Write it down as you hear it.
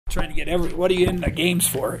trying to get what are you in the games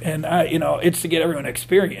for? And it's to get everyone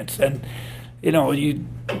experience. And if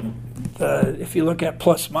you look at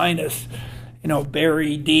plus minus,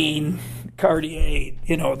 Barry, Dean, Cartier,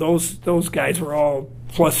 those guys were all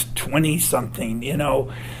plus 20 something.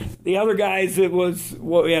 The other guys, it was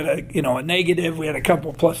we had a negative, we had a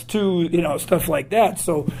couple plus 2, stuff like that.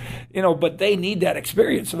 So, but they need that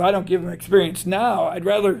experience. If I don't give them experience now, I'd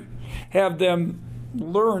rather have them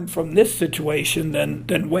learn from this situation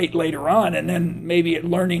than wait later on, and then maybe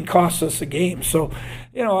learning costs us a game. So,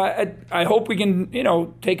 I hope we can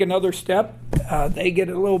take another step. They get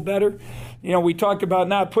a little better. We talked about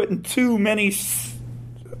not putting too many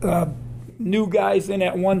new guys in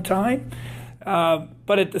at one time,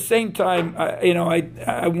 but at the same time,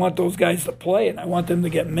 I want those guys to play and I want them to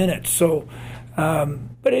get minutes. So,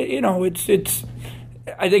 but it's.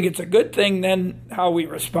 I think it's a good thing then how we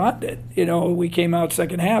responded. We came out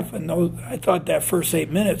second half, and I thought that first 8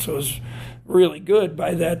 minutes was really good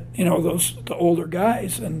by that, the older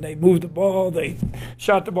guys, and they moved the ball, they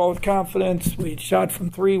shot the ball with confidence. We shot from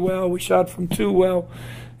 3 well, we shot from 2 well.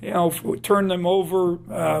 If we turn them over,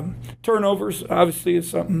 turnovers obviously is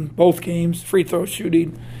something. Both games, free throw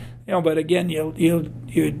shooting, But again,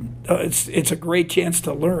 it's a great chance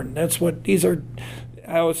to learn. That's what these are.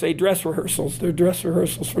 I always say dress rehearsals. They're dress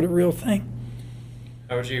rehearsals for the real thing.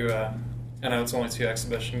 How would you, I know it's only 2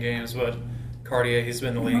 exhibition games, but Cartier, he's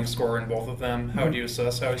been the leading scorer in both of them. How would you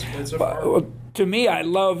assess how he's played so far? Well, to me, I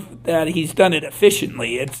love that he's done it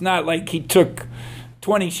efficiently. It's not like he took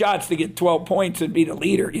 20 shots to get 12 points and be the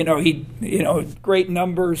leader. Great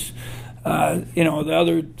numbers. The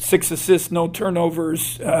other 6 assists, no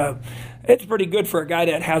turnovers. It's pretty good for a guy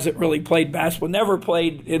that hasn't really played basketball, never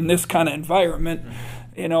played in this kind of environment,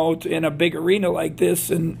 in a big arena like this,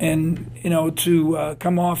 and to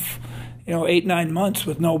come off, 8-9 months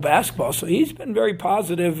with no basketball. So he's been very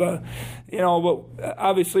positive, but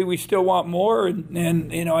obviously we still want more,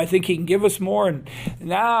 and I think he can give us more. And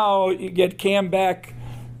now you get Cam back,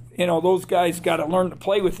 those guys got to learn to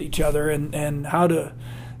play with each other and how to,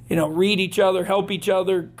 read each other, help each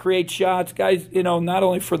other, create shots. Guys, not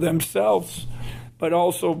only for themselves, but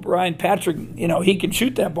also Brian Patrick, he can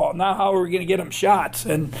shoot that ball. Now how are we going to get him shots?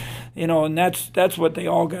 And, and that's what they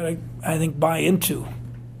all got to, I think, buy into.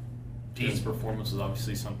 Dean's performance was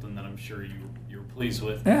obviously something that I'm sure you were pleased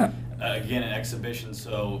with. Yeah. Again, an exhibition.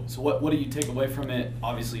 So what do you take away from it?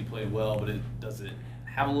 Obviously, you played well, but does it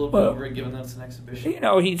have a little bit over it, given that it's an exhibition?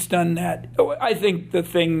 He's done that. I think the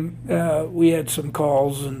thing, we had some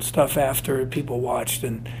calls and stuff after people watched,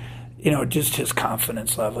 and, just his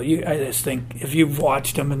confidence level. I just think if you've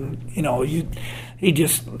watched him and,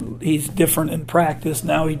 he's different in practice.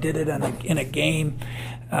 Now he did it in a game,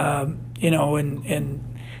 so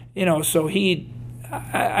he's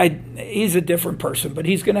a different person, but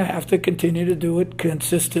he's going to have to continue to do it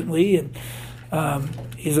consistently. And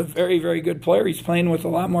he's a very, very good player. He's playing with a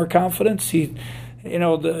lot more confidence.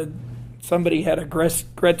 Somebody had a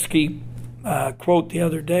Gretzky quote the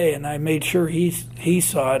other day, and I made sure he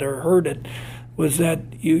saw it or heard it, was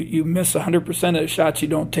that you miss 100% of the shots you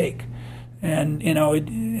don't take. And,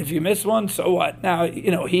 if you miss one, so what? Now,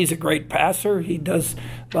 he's a great passer. He does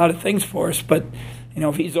a lot of things for us, but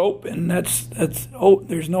if he's open,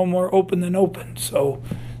 there's no more open than open. So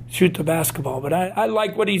shoot the basketball. But I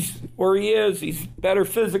like where he is. He's better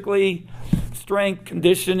physically, strength,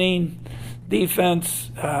 conditioning, defense,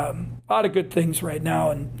 a lot of good things right now.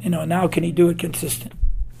 And now can he do it consistent?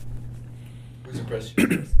 Who's impressed you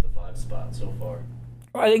with the 5 spot so far?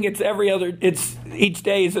 I think it's each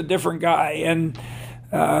day is a different guy, and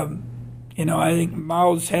I think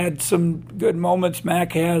Mao's had some good moments.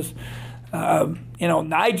 Mac has.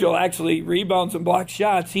 Nigel actually rebounds and blocks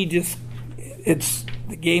shots. The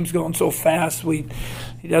game's going so fast. He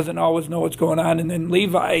doesn't always know what's going on. And then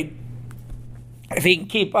Levi, if he can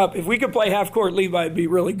keep up, if we could play half court, Levi would be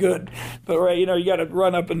really good. But you got to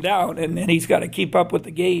run up and down, and then he's got to keep up with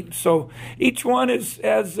the game. So each one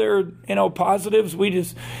has their positives. We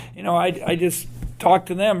just I just talk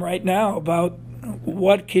to them right now about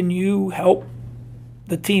what can you help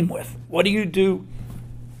the team with. What do you do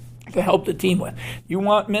to help the team with? You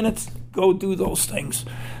want minutes? Go do those things,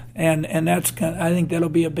 and that's I think that'll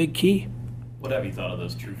be a big key. What have you thought of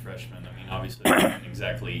those true freshmen? I mean, obviously, they haven't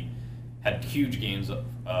exactly had huge games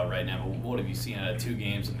right now, but what have you seen out of 2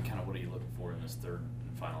 games, and kind of what are you looking for in this third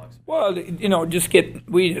and final exhibition? Well,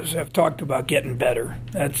 we just have talked about getting better.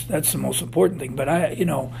 That's the most important thing. But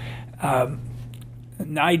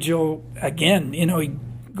Nigel, again, he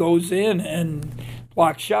goes in and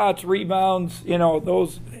blocks shots, rebounds,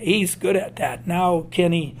 those, he's good at that. Now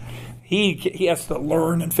Kenny, he has to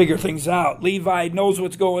learn and figure things out. Levi knows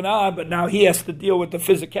what's going on, but now he has to deal with the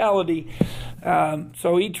physicality.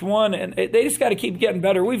 So each one, and they just got to keep getting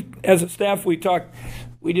better. As a staff, we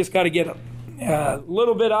just got to get a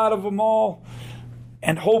little bit out of them all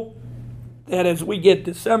and hope that as we get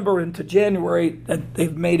December into January that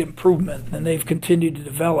they've made improvement and they've continued to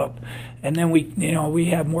develop. And then we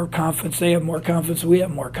have more confidence, they have more confidence, we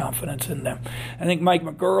have more confidence in them. I think Mike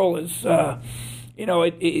McGurl is,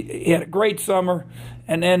 he had a great summer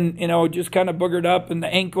and then, just kind of boogered up, and the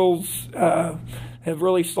ankles have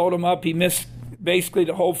really slowed him up. He missed basically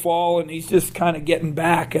the whole fall, and he's just kind of getting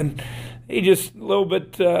back. And he just a little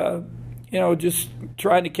bit, just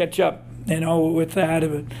trying to catch up, with that.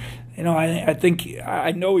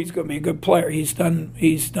 I know he's going to be a good player. He's done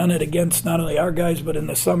it against not only our guys, but in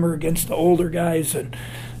the summer against the older guys. And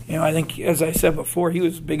I think, as I said before, he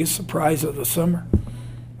was the biggest surprise of the summer.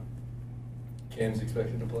 Cam's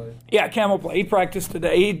expected to play? Yeah, Cam will play. He practiced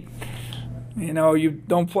today. You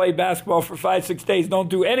don't play basketball for 5-6 days. Don't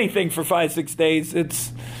do anything for 5-6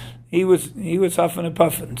 days. He was huffing and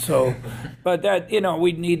puffing. So, but that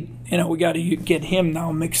we need we got to get him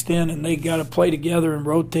now mixed in, and they got to play together and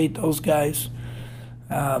rotate those guys.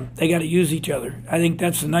 They got to use each other. I think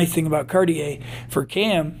that's the nice thing about Cartier. For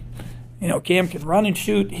Cam, Cam can run and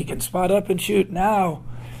shoot. He can spot up and shoot. Now,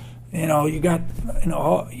 you got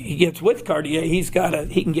he gets with Cartier. He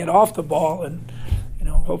can get off the ball, and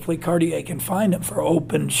hopefully Cartier can find him for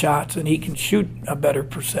open shots, and he can shoot a better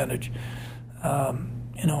percentage.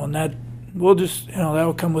 And that we'll just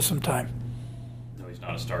that'll come with some time. No, he's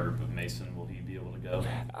not a starter, but Mason, will he be able to go?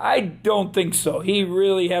 I don't think so. He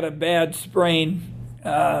really had a bad sprain.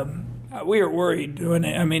 We were worried doing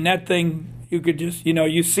it. I mean, that thing, you could just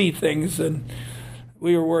you see things, and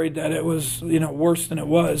we were worried that it was worse than it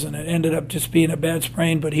was, and it ended up just being a bad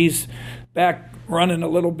sprain. But he's back running a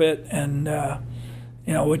little bit, and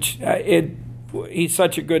he's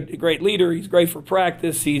such a great leader. He's great for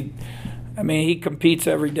practice. He competes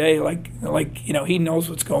every day like he knows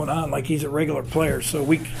what's going on, like he's a regular player. So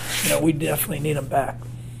we definitely need him back.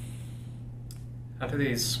 How do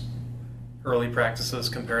these early practices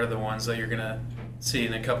compare to the ones that you're going to see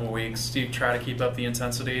in a couple of weeks? Do you try to keep up the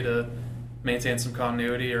intensity to maintain some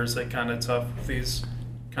continuity, or is it kind of tough with these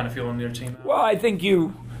kind of feeling your team out? Well, I think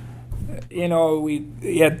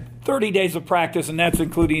we had 30 days of practice, and that's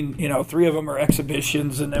including 3 of them are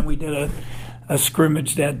exhibitions, and then we did a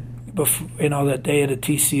scrimmage that day at a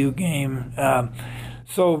TCU game.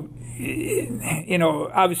 So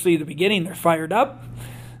obviously the beginning they're fired up,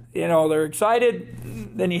 they're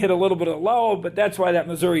excited. Then you hit a little bit of low, but that's why that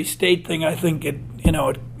Missouri State thing, I think it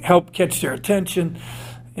helped catch their attention.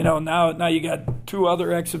 Now you got 2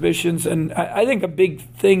 other exhibitions, and I think a big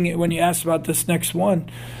thing when you asked about this next one,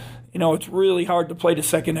 it's really hard to play the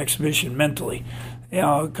second exhibition mentally.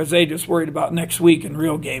 Because they just worried about next week in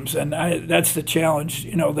real games. And that's the challenge,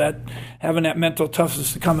 that having that mental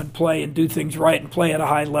toughness to come and play and do things right and play at a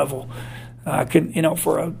high level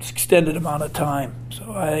for an extended amount of time.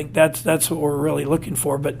 So I think that's what we're really looking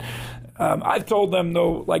for. But I've told them,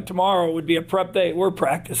 though, like tomorrow would be a prep day. We're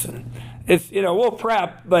practicing. It's, we'll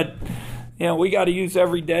prep, but, we got to use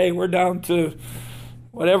every day. We're down to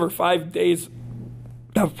 5 days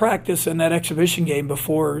of practice in that exhibition game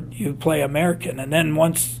before you play American. And then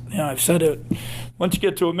once, I've said it, once you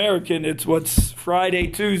get to American, it's what's Friday,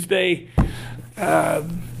 Tuesday, I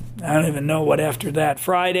don't even know what after that,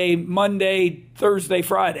 Friday, Monday, Thursday,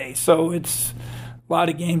 Friday. So it's a lot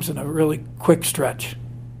of games in a really quick stretch.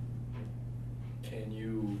 Can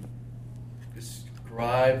you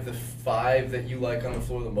describe the 5 that you like on the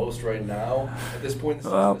floor the most right now at this point in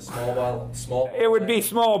the season? Small ball? It would be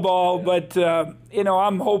small ball, but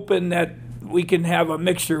I'm hoping that we can have a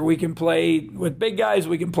mixture. We can play with big guys.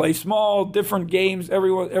 We can play small, different games.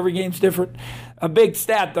 Every game's different. A big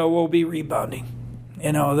stat though will be rebounding.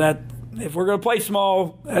 That if we're going to play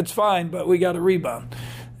small, that's fine, but we got to rebound,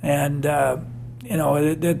 and they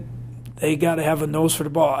got to have a nose for the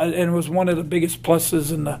ball. And it was one of the biggest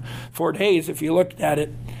pluses in the Fort Hays. If you looked at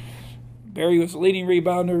it, Barry was the leading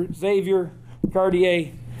rebounder, Xavier,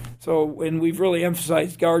 Cartier. So, and we've really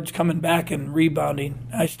emphasized guards coming back and rebounding.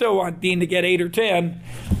 I still want Dean to get 8 or 10,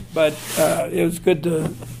 but it was good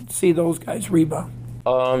to see those guys rebound.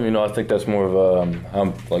 I think that's more of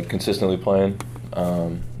I'm consistently playing.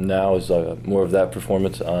 Now is more of that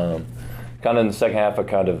performance. Kind of in the second half, I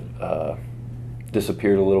kind of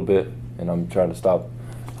disappeared a little bit, and I'm trying to stop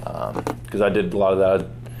because I did a lot of that.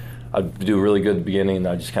 I'd do really good at the beginning, and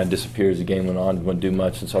I just kind of disappeared as the game went on, wouldn't do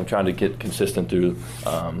much. And so I'm trying to get consistent through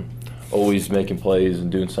always making plays and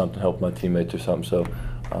doing something to help my teammates or something. So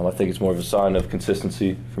I think it's more of a sign of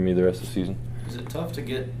consistency for me the rest of the season. Is it tough to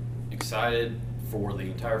get excited for the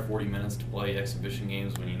entire 40 minutes to play exhibition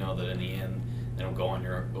games when you know that in the end it'll go on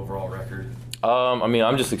your overall record? I mean,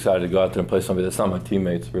 I'm just excited to go out there and play somebody that's not my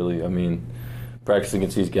teammates, really. I mean, practicing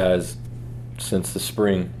against these guys since the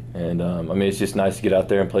spring, and I mean, it's just nice to get out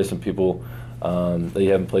there and play some people that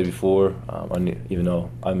you haven't played before. Even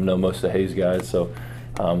though I know most of the Hayes guys, so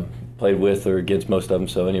played with or against most of them.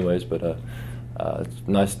 So, anyways, but it's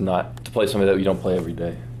nice not to play somebody that you don't play every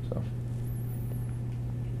day. So,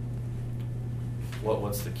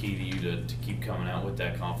 what's the key to you to keep coming out with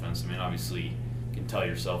that confidence? I mean, obviously, you can tell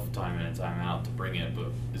yourself time in and time out to bring it, but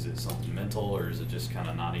is it something mental, or is it just kind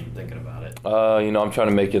of not even thinking about it? I'm trying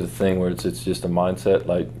to make it a thing where it's just a mindset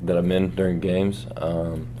like that I'm in during games.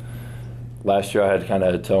 Last year I had to kind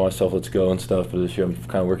of tell myself let's go and stuff, but this year I'm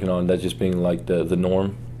kind of working on that just being like the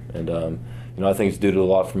norm. And I think it's due to a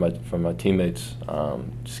lot from my teammates.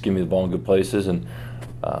 Just give me the ball in good places, and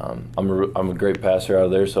I'm a great passer out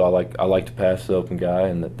of there, so I like to pass the open guy,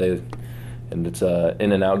 and it's a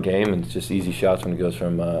in and out game, and it's just easy shots when it goes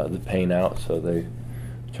from the paint out. So they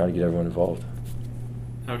trying to get everyone involved.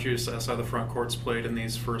 How would you assess how the front court's played in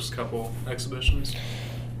these first couple exhibitions?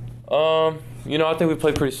 I think we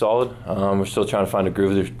played pretty solid. We're still trying to find a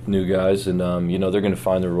groove with new guys, and they're going to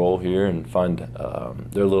find their role here and find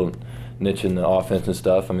their little niche in the offense and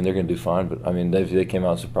stuff. I mean, they're going to do fine, but I mean, they came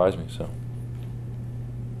out and surprised me. So.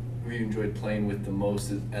 Who you enjoyed playing with the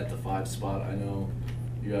most at the 5 spot? I know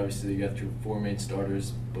you obviously got your 4 main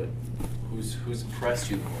starters, but who's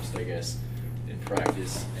impressed you the most, I guess, in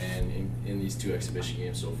practice and in these 2 exhibition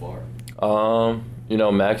games so far?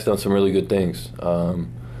 Mac's done some really good things.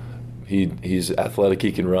 He's athletic.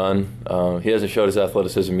 He can run. He hasn't showed his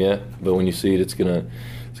athleticism yet, but when you see it, it's gonna.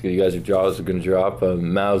 You guys' jaws are gonna drop.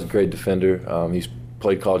 Mal's a great defender. He's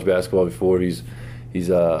played college basketball before. He's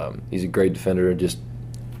a great defender. Just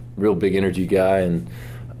real big energy guy. And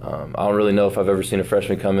I don't really know if I've ever seen a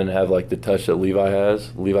freshman come in and have like the touch that Levi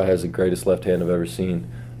has. Levi has the greatest left hand I've ever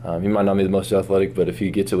seen. He might not be the most athletic, but if he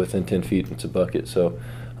gets it within 10 feet, it's a bucket. So,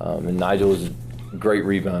 and Nigel is great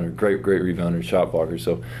rebounder, great rebounder, shot blocker.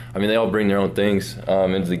 So, I mean, they all bring their own things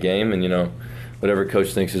into the game, and whatever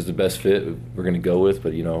coach thinks is the best fit, we're going to go with.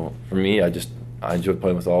 But for me, I enjoy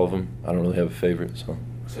playing with all of them. I don't really have a favorite. So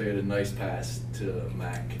you had a nice pass to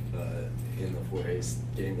Mac in the Fort Hayes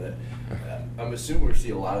game that I'm assuming we'll see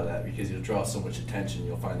a lot of that because you'll draw so much attention.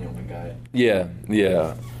 You'll find the open guy. Yeah.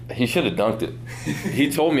 He should have dunked it.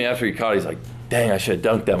 He told me after he caught it, he's like, "Dang, I should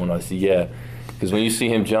have dunked that one." I said, "Yeah," because when you see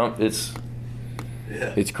him jump, it's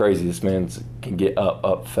crazy. This man can get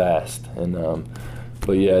up fast. And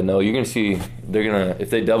but yeah, no, you're gonna see if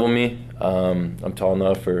they double me, I'm tall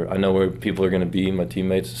enough, or I know where people are gonna be, my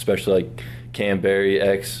teammates, especially like Cam, Barry,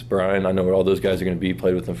 X, Brian. I know where all those guys are gonna be.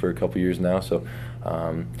 Played with them for a couple years now, so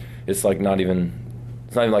it's like not even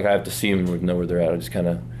like I have to see them or know where they're at. I just kind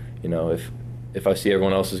of if I see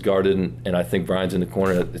everyone else is guarded and I think Brian's in the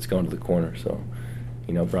corner, it's going to the corner. So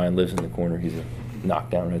Brian lives in the corner. He's a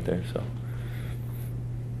knockdown right there. So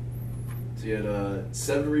you had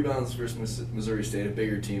 7 rebounds versus Missouri State, a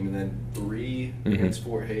bigger team, and then 3 against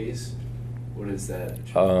Fort Hayes. What is that?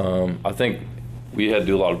 I think we had to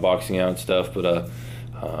do a lot of boxing out and stuff, but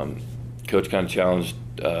coach kind of challenged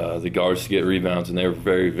the guards to get rebounds, and they were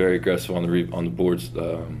very, very aggressive on the boards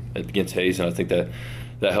against Hayes, and I think that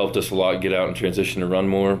helped us a lot get out and transition to run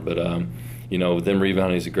more. But with them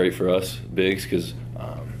rebounding is great for us bigs because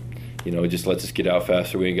it just lets us get out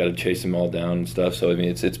faster. We ain't got to chase them all down and stuff. So I mean,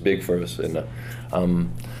 it's big for us. And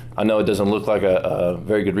I know it doesn't look like a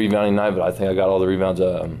very good rebounding night, but I think I got all the rebounds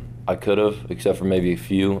I could have, except for maybe a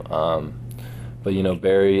few. But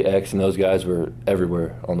Barry, X, and those guys were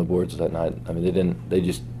everywhere on the boards that night. I mean,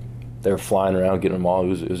 they were flying around getting them all.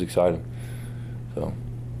 It was exciting. So.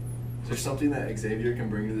 Is there something that Xavier can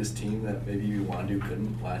bring to this team that maybe Wandu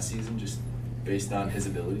couldn't last season, just based on his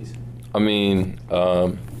abilities? I mean,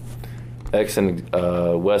 X and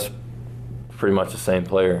Wes, pretty much the same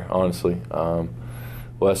player, honestly.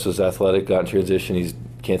 Wes was athletic, got in transition. He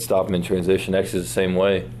can't stop him in transition. X is the same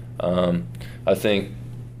way. I think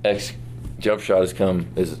X jump shot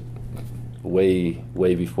is way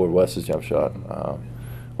before Wes's jump shot.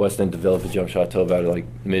 Wes didn't develop a jump shot till about like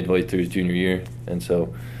midway through his junior year, and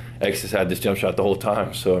so X has had this jump shot the whole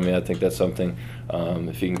time. So I mean, I think that's something.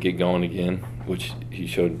 If he can get going again, which he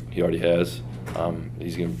showed he already has,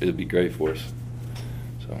 it'll be great for us.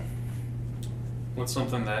 So. What's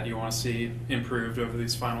something that you want to see improved over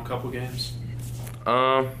these final couple games?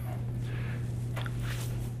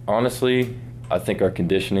 Honestly, I think our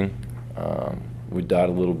conditioning. we died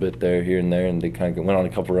a little bit there, here and there, and they kind of went on a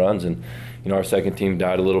couple runs. And our second team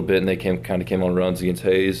died a little bit, and they came on runs against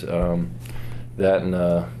Hayes. That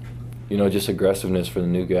and just aggressiveness for the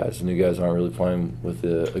new guys. The new guys aren't really playing with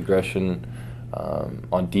the aggression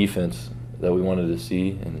on defense that we wanted to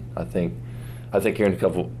see, and I think here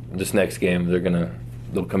in this next game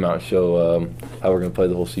they'll come out and show how we're gonna play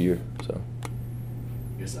the whole year. So.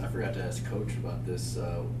 I guess I forgot to ask Coach about this.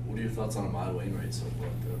 What are your thoughts on Ahmad Wainwright so far?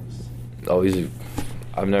 Oh,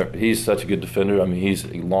 he's such a good defender. I mean, he's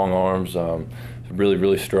long arms, really,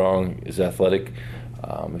 really strong. He's athletic.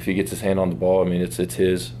 If he gets his hand on the ball, I mean, it's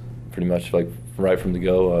his pretty much, like, right from the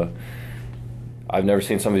go. I've never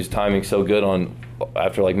seen somebody's timing so good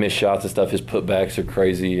after like missed shots and stuff. His putbacks are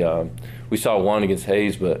crazy. We saw one against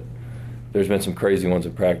Hayes, but there's been some crazy ones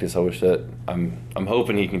in practice. I wish that I'm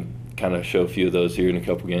hoping he can kind of show a few of those here in a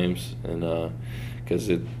couple games, and because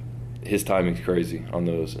his timing's crazy on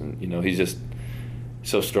those, and he's just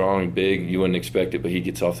so strong and big. You wouldn't expect it, but he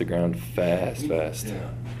gets off the ground fast. Yeah.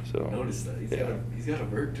 So Notice that he's got a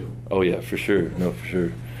vert to him. Oh yeah, for sure. No, for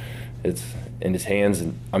sure. It's in his hands,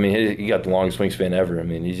 and I mean he got the longest wingspan ever. I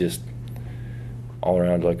mean he's just all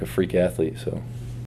around like a freak athlete. So.